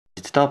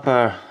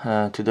stopper.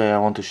 Today I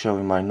want to show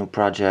you my new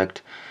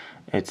project.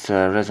 It's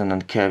a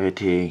resonant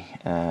cavity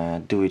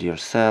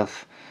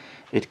do-it-yourself.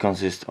 It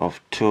consists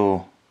of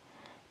two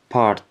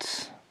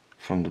parts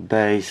from the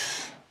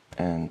base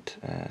and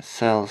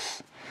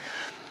cells.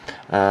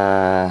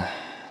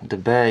 The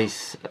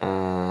base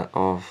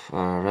of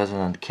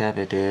resonant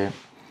cavity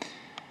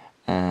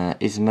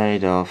is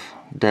made of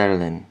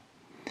Derlin.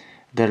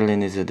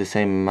 Derlin is the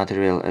same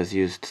material as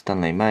used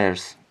Stanley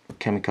Meyer's.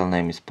 Chemical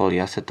name is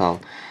polyacetal.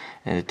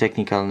 The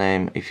technical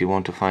name, if you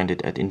want to find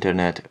it at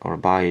internet or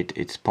buy it,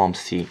 it's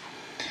POMC.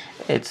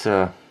 It's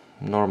a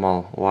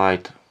normal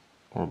white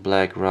or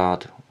black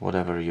rod,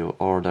 whatever you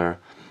order.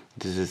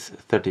 This is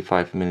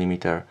 35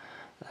 millimeter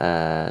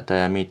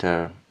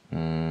diameter.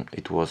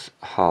 It was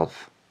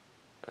half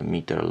a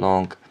meter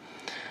long.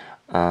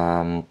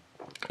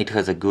 It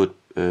has a good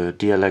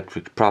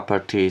dielectric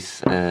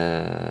properties,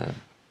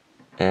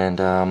 and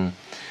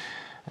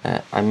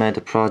I made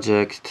a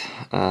project,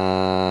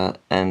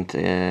 and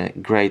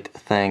great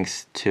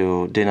thanks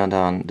to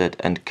Anoda that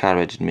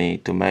encouraged me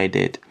to make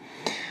it.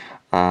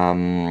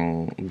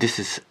 This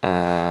is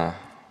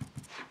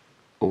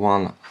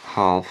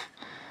 1/2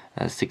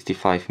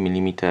 65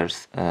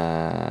 millimeters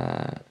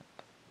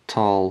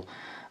tall,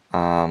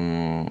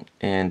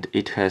 and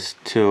it has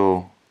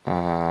two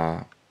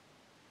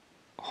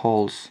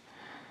holes,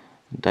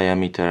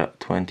 diameter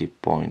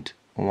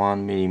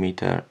 20.1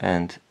 millimeter,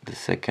 and the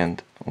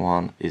second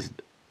one is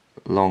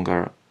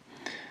longer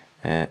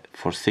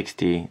for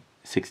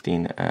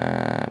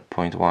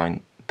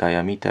 16.1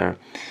 diameter.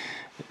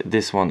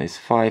 This one is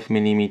 5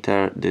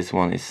 millimeter, this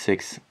one is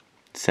 6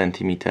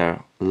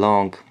 centimeter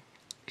long.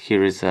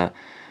 Here is a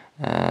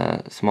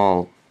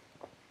small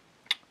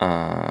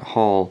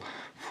hole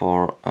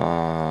for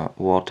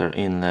water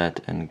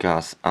inlet and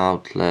gas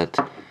outlet,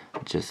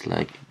 just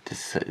like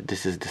this.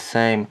 This is the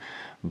same,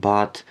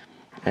 but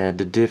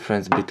the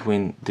difference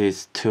between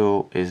these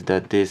two is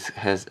that this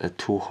has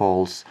two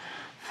holes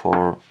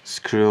for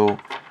screw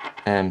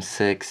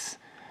M6,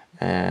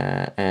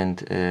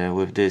 and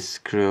with this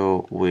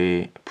screw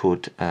we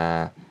put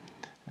a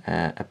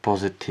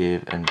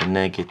positive and the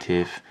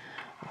negative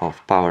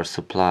of power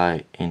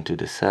supply into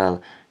the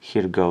cell.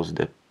 Here goes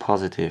the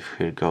positive,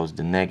 here goes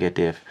the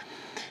negative.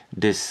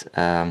 This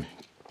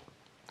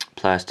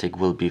plastic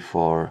will be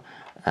for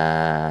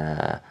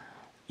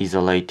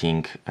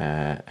isolating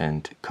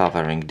and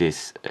covering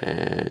these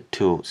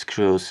two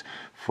screws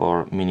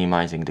for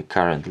minimizing the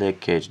current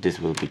leakage. This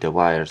will be the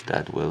wires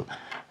that will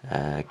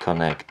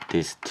connect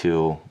these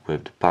two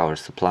with the power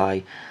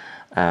supply.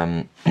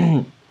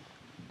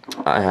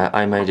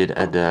 I made it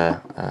at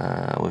the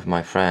with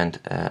my friend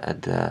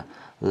at the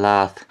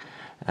lathe,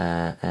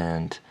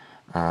 and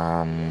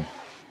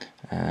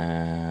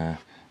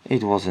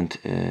it wasn't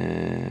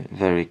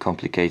very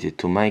complicated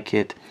to make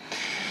it.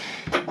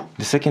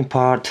 The second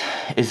part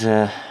is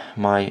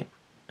my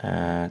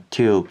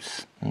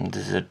tubes.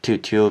 These are two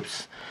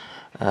tubes.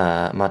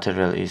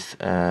 Material is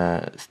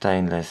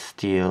stainless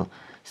steel,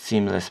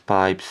 seamless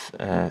pipes,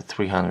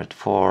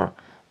 304,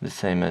 the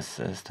same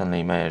as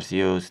Stanley Meyer's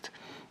used.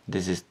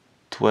 This is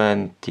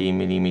 20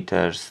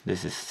 millimeters,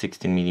 this is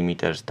 16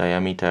 millimeters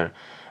diameter.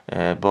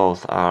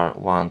 Both are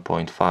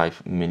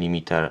 1.5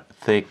 millimeter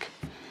thick,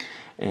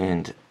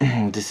 and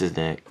this is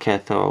the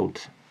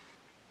cathode,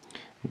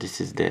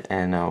 this is the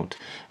anode,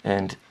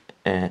 and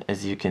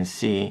as you can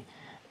see,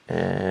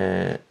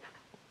 this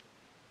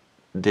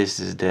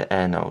is the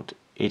anode.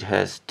 It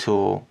has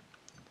two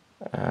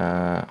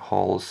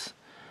holes,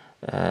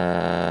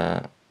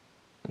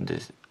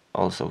 this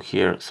also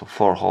here, so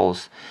 4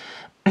 holes.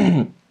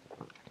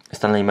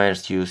 Stanley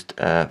Meyer's used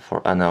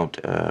for anode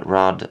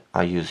rod.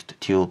 I used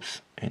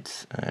tubes.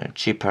 It's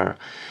cheaper,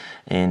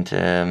 and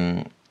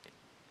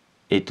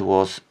it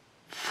was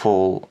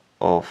full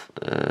of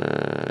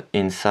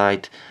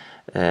inside.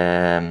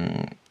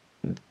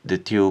 The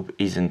tube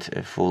isn't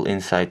full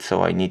inside,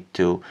 so I need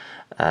to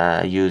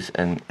use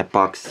an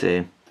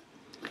epoxy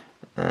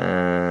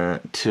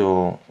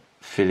to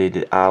fill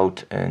it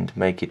out and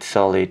make it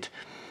solid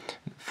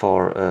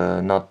for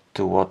not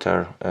to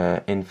water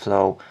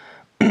inflow.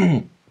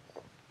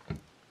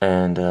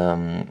 And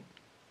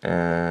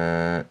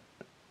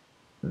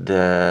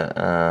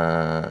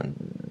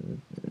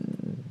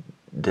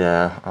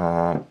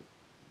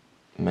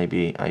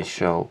maybe I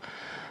show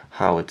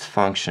how it's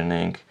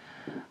functioning.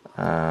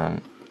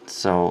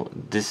 So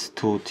these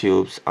two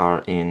tubes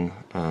are in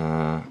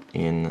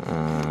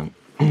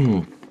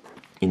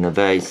in a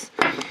vase,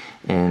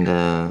 and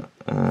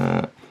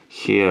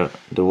here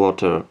the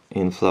water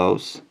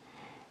inflows,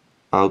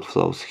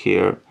 outflows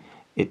here.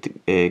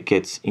 It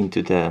gets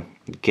into the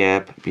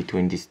gap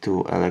between these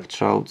two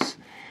electrodes,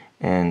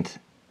 and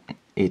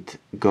it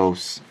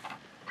goes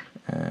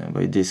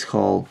by this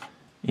hole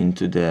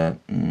into the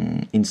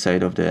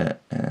inside of the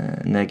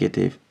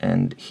negative,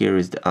 and here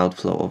is the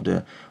outflow of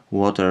the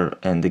water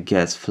and the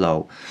gas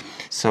flow.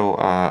 So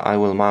I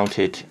will mount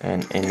it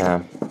in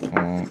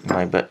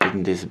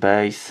this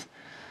base.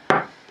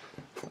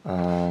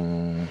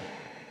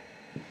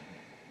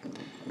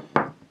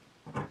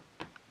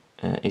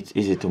 it's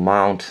easy to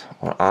mount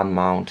or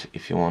unmount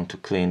if you want to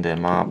clean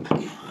them up.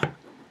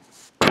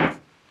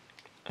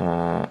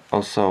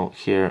 Also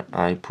here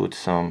I put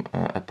some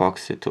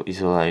epoxy to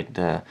isolate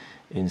the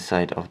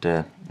inside of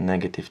the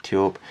negative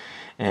tube,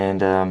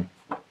 and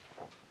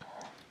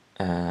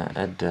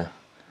at the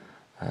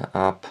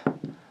up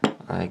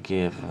I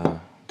give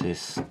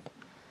this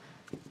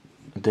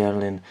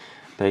Derlin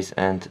base,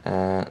 and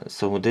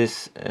so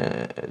this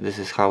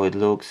is how it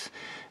looks.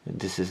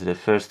 This is the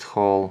first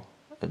hole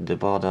at the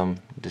bottom,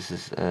 this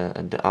is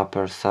at the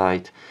upper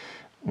side,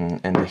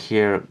 and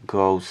here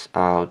goes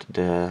out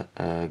the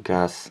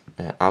gas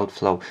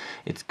outflow.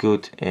 It's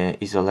good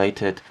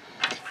isolated.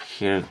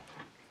 Here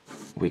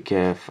we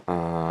give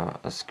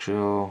a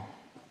screw,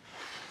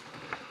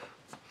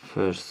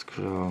 first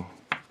screw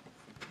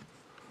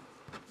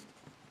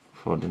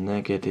for the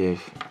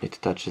negative. It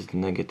touches the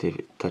negative,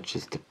 it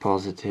touches the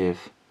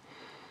positive.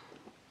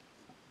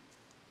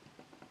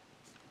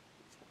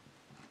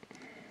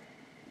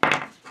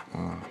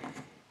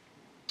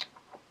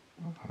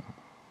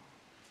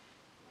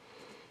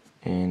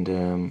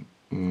 And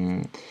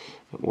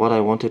what I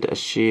wanted to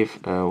achieve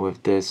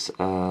with this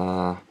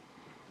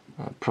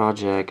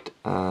project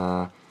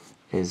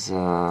is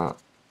that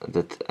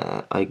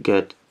I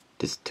get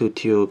these two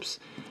tubes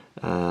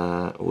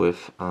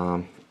with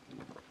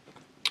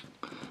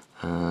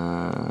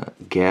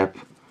gap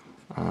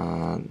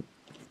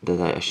that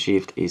I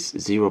achieved is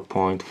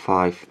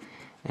 0.5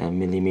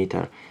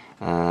 millimeter.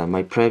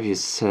 My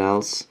previous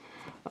cells,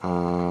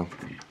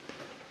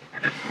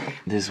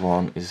 this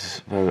one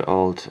is very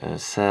old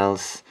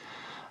cells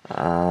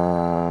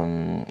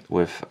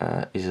with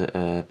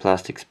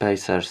plastic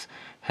spacers,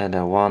 had a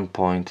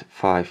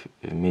 1.5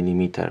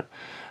 millimeter,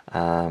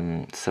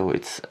 so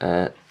it's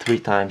 3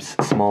 times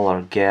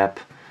smaller gap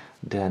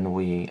than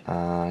we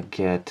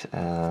get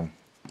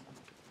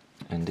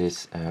in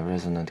this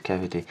resonant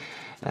cavity.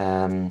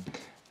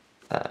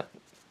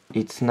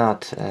 It's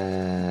not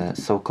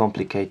so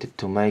complicated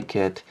to make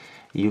it.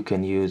 You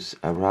can use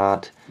a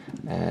rod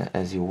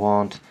as you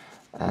want,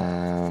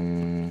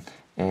 and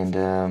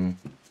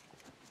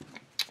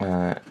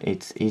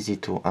it's easy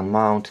to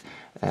unmount,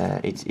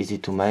 it's easy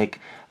to make.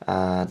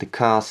 The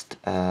cost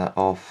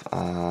of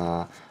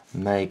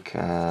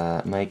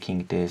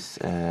making this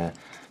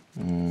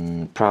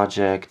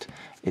project,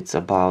 it's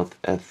about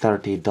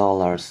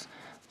 $30,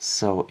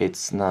 so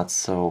it's not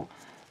so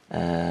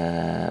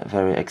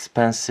very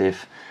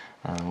expensive.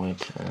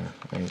 Wait,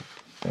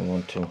 I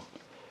want to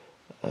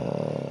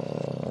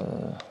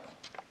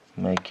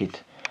make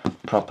it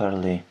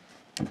properly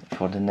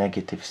for the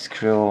negative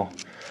screw.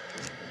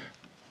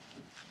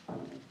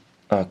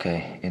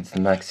 Okay, it's the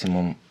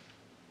maximum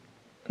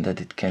that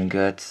it can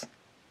get.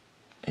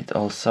 It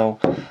also,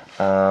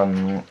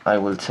 I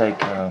will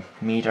take a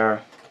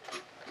meter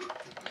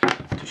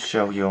to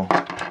show you.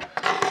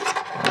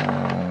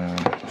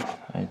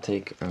 I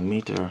take a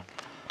meter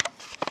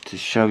to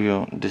show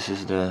you. This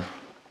is the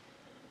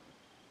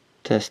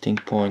testing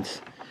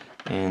points,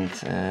 and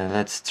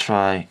let's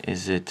try.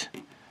 Is it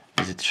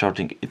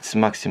shorting? It's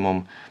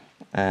maximum.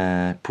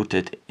 Put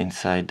it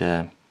inside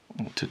the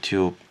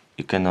tube.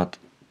 You cannot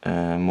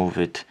move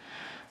it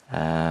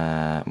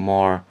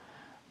more.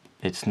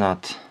 It's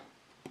not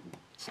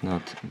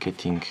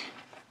getting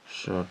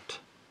short.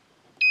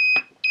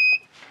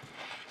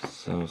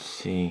 So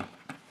see,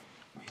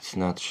 it's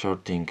not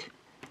shorting.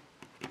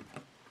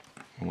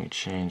 We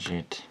change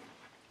it,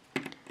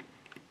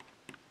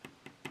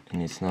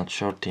 and it's not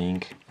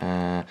shorting.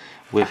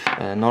 With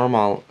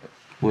normal,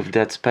 with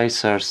dead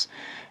spacers,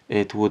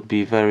 it would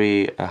be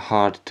very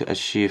hard to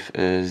achieve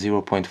a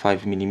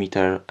 0.5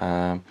 millimeter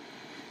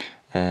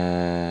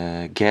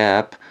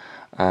gap.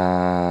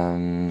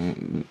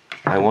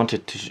 I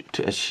wanted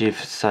to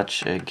achieve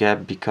such a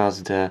gap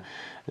because the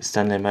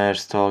Stanley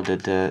Myers told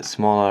that the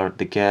smaller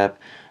the gap,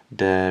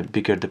 the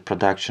bigger the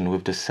production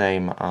with the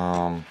same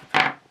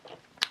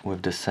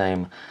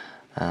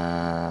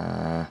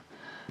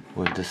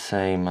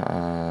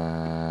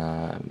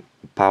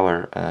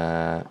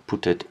power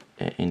put it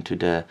into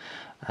the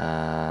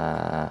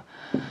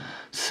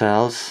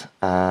cells,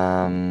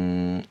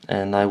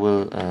 and I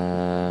will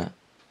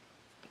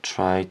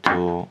try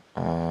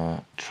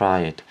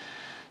it.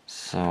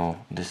 So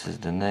this is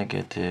the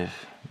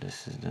negative,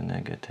 this is the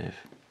negative.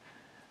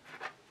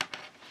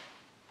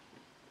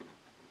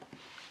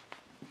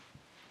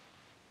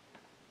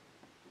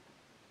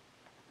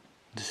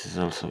 This is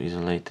also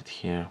isolated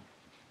here.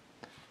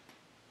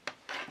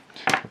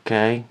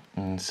 Okay,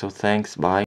 so thanks, bye.